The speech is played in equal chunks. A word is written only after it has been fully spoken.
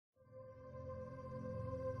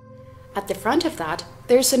At the front of that,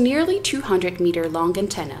 there's a nearly 200-meter long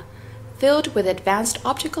antenna, filled with advanced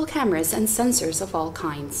optical cameras and sensors of all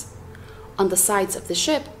kinds. On the sides of the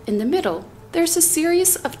ship, in the middle, there's a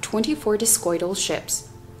series of 24 discoidal ships,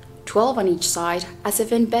 12 on each side as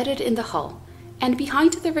if embedded in the hull, and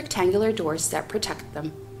behind the rectangular doors that protect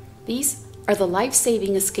them. These are the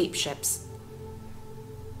life-saving escape ships.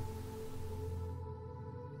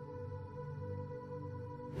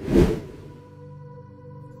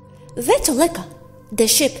 The Toleka, the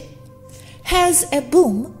ship, has a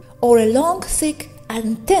boom or a long thick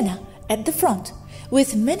antenna at the front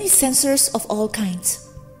with many sensors of all kinds.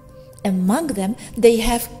 Among them they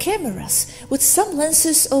have cameras with some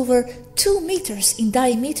lenses over 2 meters in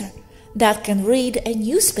diameter that can read a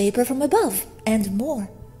newspaper from above and more.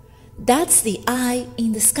 That's the eye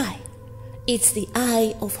in the sky. It's the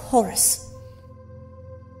eye of Horus.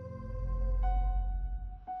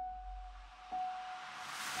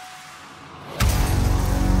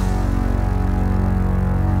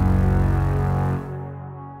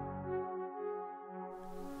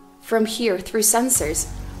 From here, through sensors,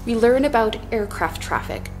 we learn about aircraft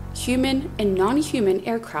traffic, human and non-human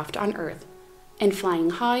aircraft on Earth, and flying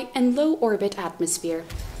high and low orbit atmosphere.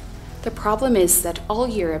 The problem is that all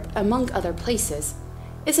Europe, among other places,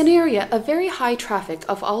 is an area of very high traffic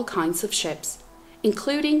of all kinds of ships,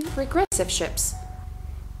 including regressive ships.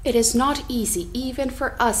 It is not easy even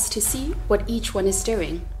for us to see what each one is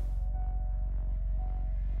doing.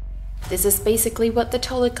 This is basically what the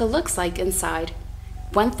Toleka looks like inside.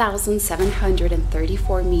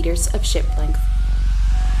 1,734 meters of ship length.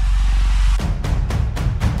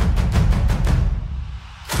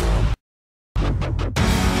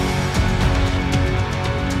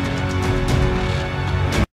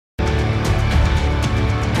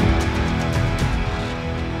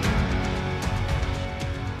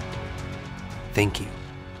 Thank you.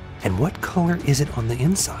 And what color is it on the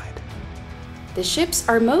inside? The ships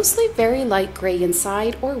are mostly very light gray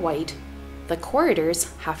inside or white. The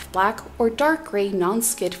corridors have black or dark gray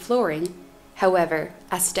non-skid flooring. However,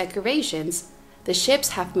 as decorations, the ships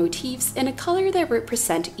have motifs in a color that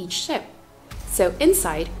represent each ship. So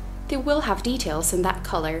inside, they will have details in that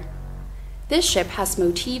color. This ship has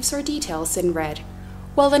motifs or details in red,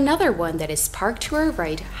 while another one that is parked to our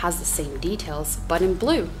right has the same details, but in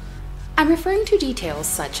blue. I'm referring to details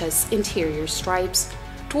such as interior stripes,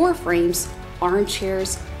 door frames,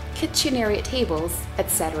 armchairs, kitchen area tables,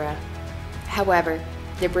 etc. However,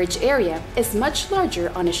 the bridge area is much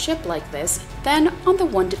larger on a ship like this than on the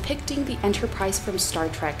one depicting the Enterprise from Star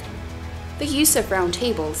Trek. The use of round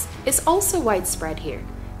tables is also widespread here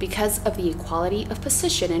because of the equality of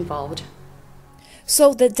position involved.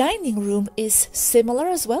 So the dining room is similar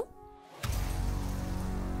as well?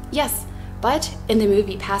 Yes, but in the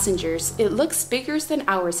movie Passengers, it looks bigger than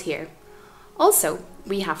ours here. Also,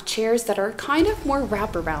 we have chairs that are kind of more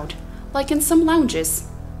wraparound, like in some lounges.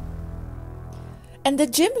 And the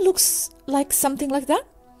gym looks like something like that?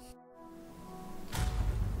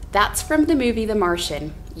 That's from the movie The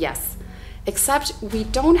Martian, yes. Except we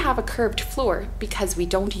don't have a curved floor because we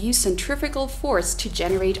don't use centrifugal force to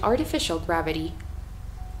generate artificial gravity.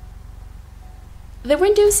 The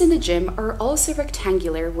windows in the gym are also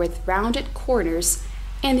rectangular with rounded corners,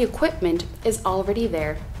 and the equipment is already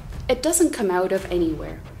there. It doesn't come out of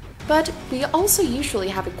anywhere. But we also usually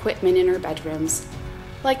have equipment in our bedrooms.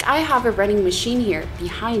 Like I have a running machine here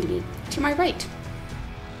behind me, to my right.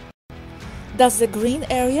 Does the green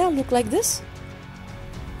area look like this?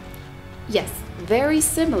 Yes, very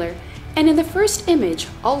similar, and in the first image,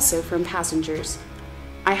 also from Passengers.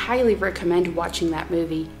 I highly recommend watching that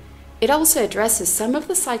movie. It also addresses some of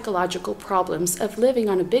the psychological problems of living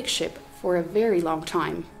on a big ship for a very long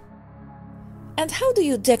time. And how do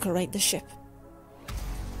you decorate the ship?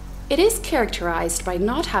 It is characterized by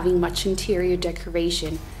not having much interior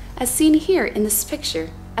decoration, as seen here in this picture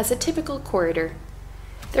as a typical corridor.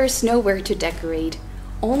 There is nowhere to decorate,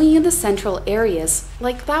 only in the central areas,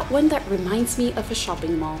 like that one that reminds me of a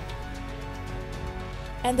shopping mall.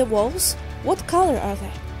 And the walls? What color are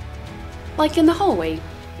they? Like in the hallway,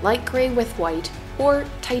 light gray with white or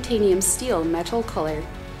titanium steel metal color.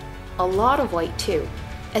 A lot of white too.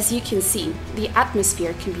 As you can see, the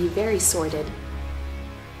atmosphere can be very sordid.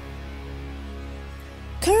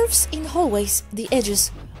 Curves in hallways, the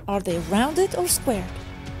edges, are they rounded or squared?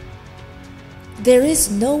 There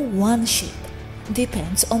is no one shape.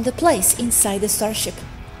 Depends on the place inside the starship.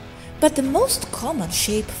 But the most common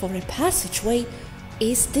shape for a passageway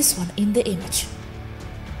is this one in the image.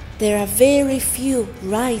 There are very few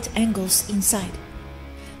right angles inside.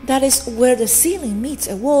 That is, where the ceiling meets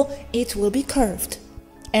a wall, it will be curved.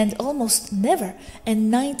 and almost never a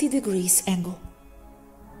 90 degrees angle.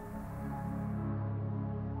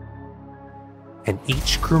 And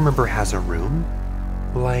each crew member has a room?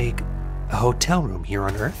 Like a hotel room here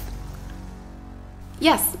on Earth?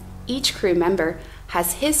 Yes, each crew member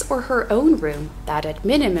has his or her own room that at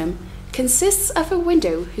minimum consists of a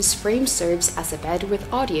window whose frame serves as a bed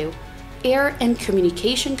with audio, air and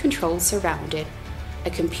communication controls surrounded, a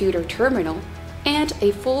computer terminal, and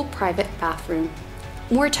a full private bathroom.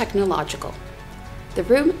 More technological. The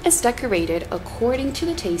room is decorated according to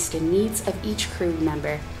the taste and needs of each crew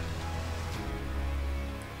member.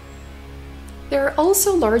 There are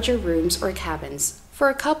also larger rooms or cabins for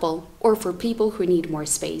a couple or for people who need more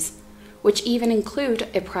space, which even include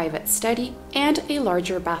a private study and a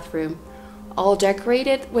larger bathroom, all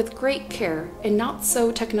decorated with great care and not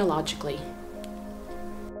so technologically.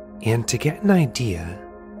 And to get an idea,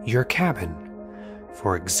 your cabin,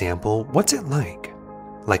 for example, what's it like?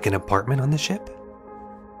 Like an apartment on the ship?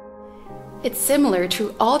 It's similar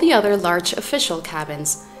to all the other large official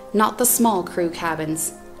cabins, not the small crew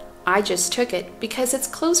cabins. I just took it because it's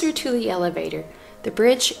closer to the elevator, the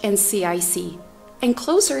bridge and CIC, and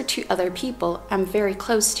closer to other people I'm very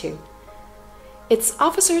close to. It's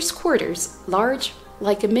officers' quarters, large,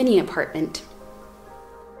 like a mini apartment.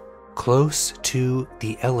 Close to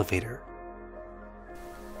the elevator?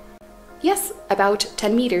 Yes, about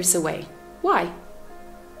 10 meters away. Why?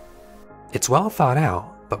 It's well thought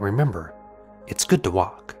out, but remember, it's good to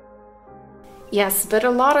walk. Yes, but a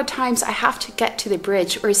lot of times I have to get to the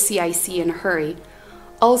bridge or CIC in a hurry.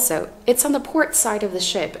 Also, it's on the port side of the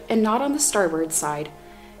ship and not on the starboard side.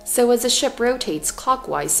 So as the ship rotates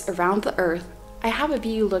clockwise around the Earth, I have a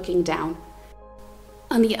view looking down.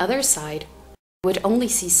 On the other side, I would only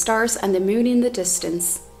see stars and the moon in the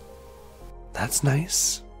distance. That's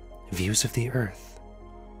nice. Views of the Earth.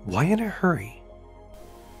 Why in a hurry?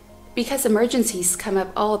 Because emergencies come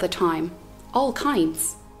up all the time. All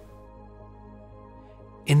kinds.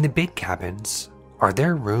 In the big cabins, are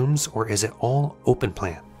there rooms or is it all open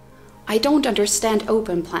plan? I don't understand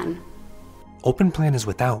open plan. Open plan is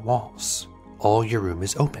without walls. All your room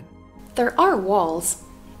is open. There are walls.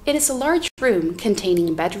 It is a large room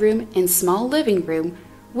containing bedroom and small living room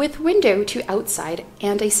with window to outside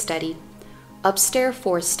and a study. Upstairs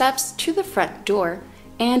 4 steps to the front door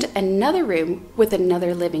and another room with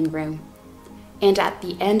another living room. And at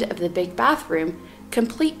the end of the big bathroom,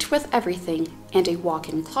 complete with everything, and a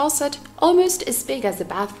walk-in closet almost as big as the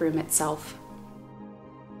bathroom itself.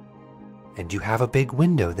 And you have a big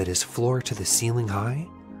window that is floor to the ceiling high?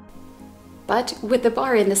 But with the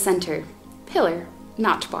bar in the center. Pillar,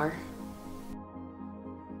 not bar.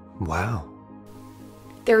 Wow.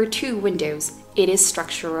 There are 2 windows. It is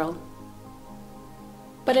structural.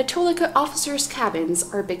 But a Toleka officer's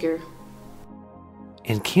cabins are bigger.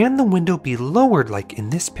 And can the window be lowered like in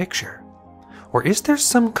this picture? Or is there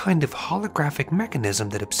some kind of holographic mechanism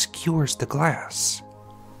that obscures the glass?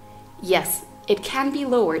 Yes, it can be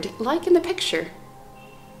lowered, like in the picture.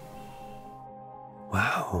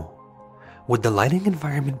 Wow. Would the lighting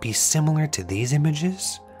environment be similar to these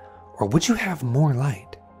images? Or would you have more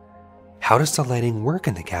light? How does the lighting work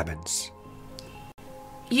in the cabins?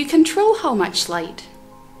 You control how much light.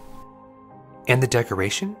 And the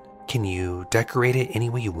decoration? Can you decorate it any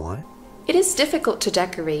way you want? It is difficult to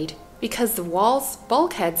decorate because the walls,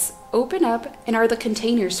 bulkheads, open up and are the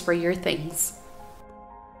containers for your things.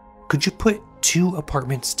 Could you put 2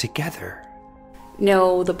 apartments together?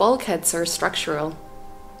 No, the bulkheads are structural.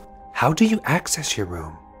 How do you access your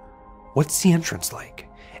room? What's the entrance like?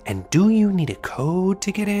 And do you need a code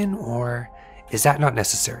to get in, or is that not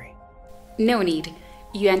necessary? No need.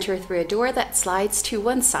 You enter through a door that slides to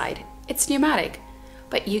one side. It's pneumatic,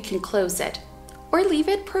 but you can close it, or leave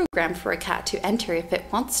it programmed for a cat to enter if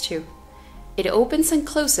it wants to. It opens and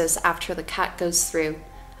closes after the cat goes through,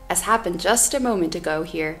 as happened just a moment ago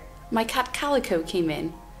here. My cat Calico came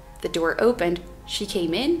in. The door opened, she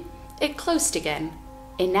came in, it closed again,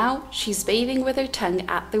 and now she's bathing with her tongue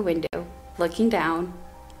at the window, looking down.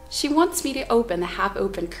 She wants me to open the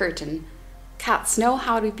half-open curtain. Cats know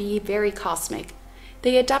how to be very cosmic.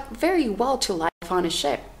 They adapt very well to life on a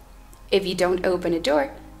ship. If you don't open a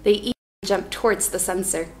door, they even jump towards the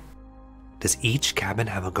sensor. Does each cabin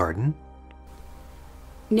have a garden?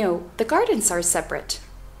 No, the gardens are separate.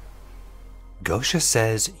 Gosha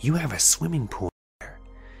says you have a swimming pool there.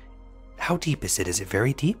 How deep is it? Is it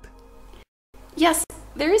very deep? Yes,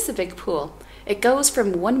 there is a big pool. It goes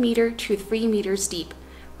from 1 meter to 3 meters deep,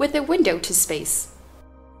 with a window to space.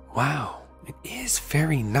 Wow, it is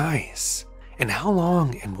very nice. And how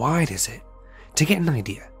long and wide is it? To get an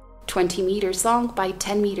idea. 20 meters long by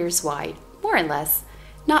 10 meters wide, more or less.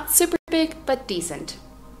 Not super big, but decent.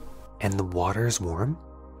 And the water's warm?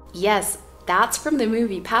 Yes, that's from the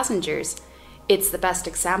movie Passengers. It's the best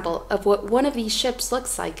example of what one of these ships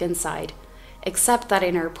looks like inside, except that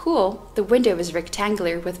in our pool, the window is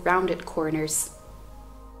rectangular with rounded corners.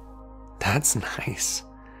 That's nice.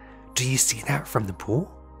 Do you see that from the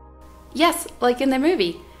pool? Yes, like in the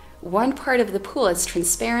movie. One part of the pool is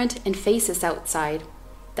transparent and faces outside.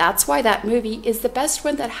 That's why that movie is the best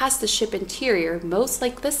one that has the ship interior most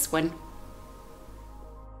like this one.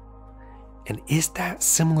 And is that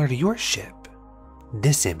similar to your ship?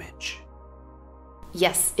 This image?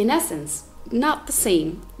 Yes, in essence. Not the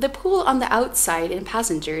same. The pool on the outside in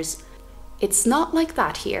Passengers. It's not like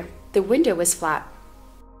that here. The window is flat.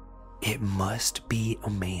 It must be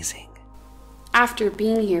amazing. After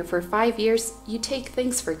being here for 5 years, you take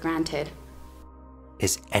things for granted.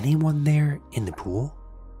 Is anyone there in the pool?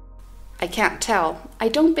 I can't tell. I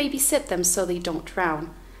don't babysit them so they don't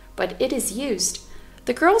drown. But it is used.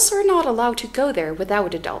 The girls are not allowed to go there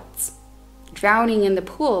without adults. Drowning in the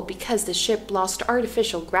pool because the ship lost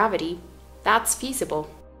artificial gravity, that's feasible.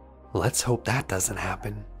 Let's hope that doesn't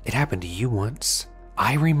happen. It happened to you once.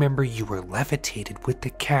 I remember you were levitated with the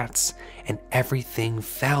cats and everything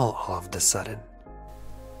fell all of a sudden.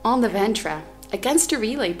 On the Ventra, against a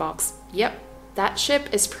relay box. Yep, that ship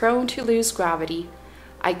is prone to lose gravity.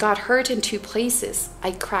 I got hurt in 2 places.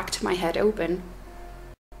 I cracked my head open.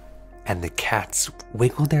 And the cats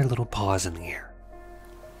wiggled their little paws in the air.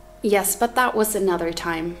 Yes, but that was another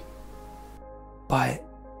time. But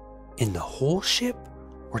in the whole ship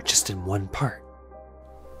or just in one part?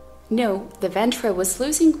 No, the Ventra was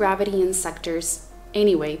losing gravity in sectors.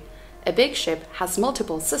 Anyway, a big ship has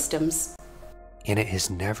multiple systems. And it has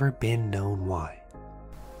never been known why.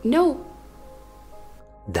 No.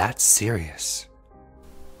 That's serious.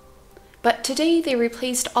 But today they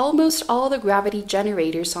replaced almost all the gravity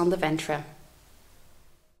generators on the Ventra.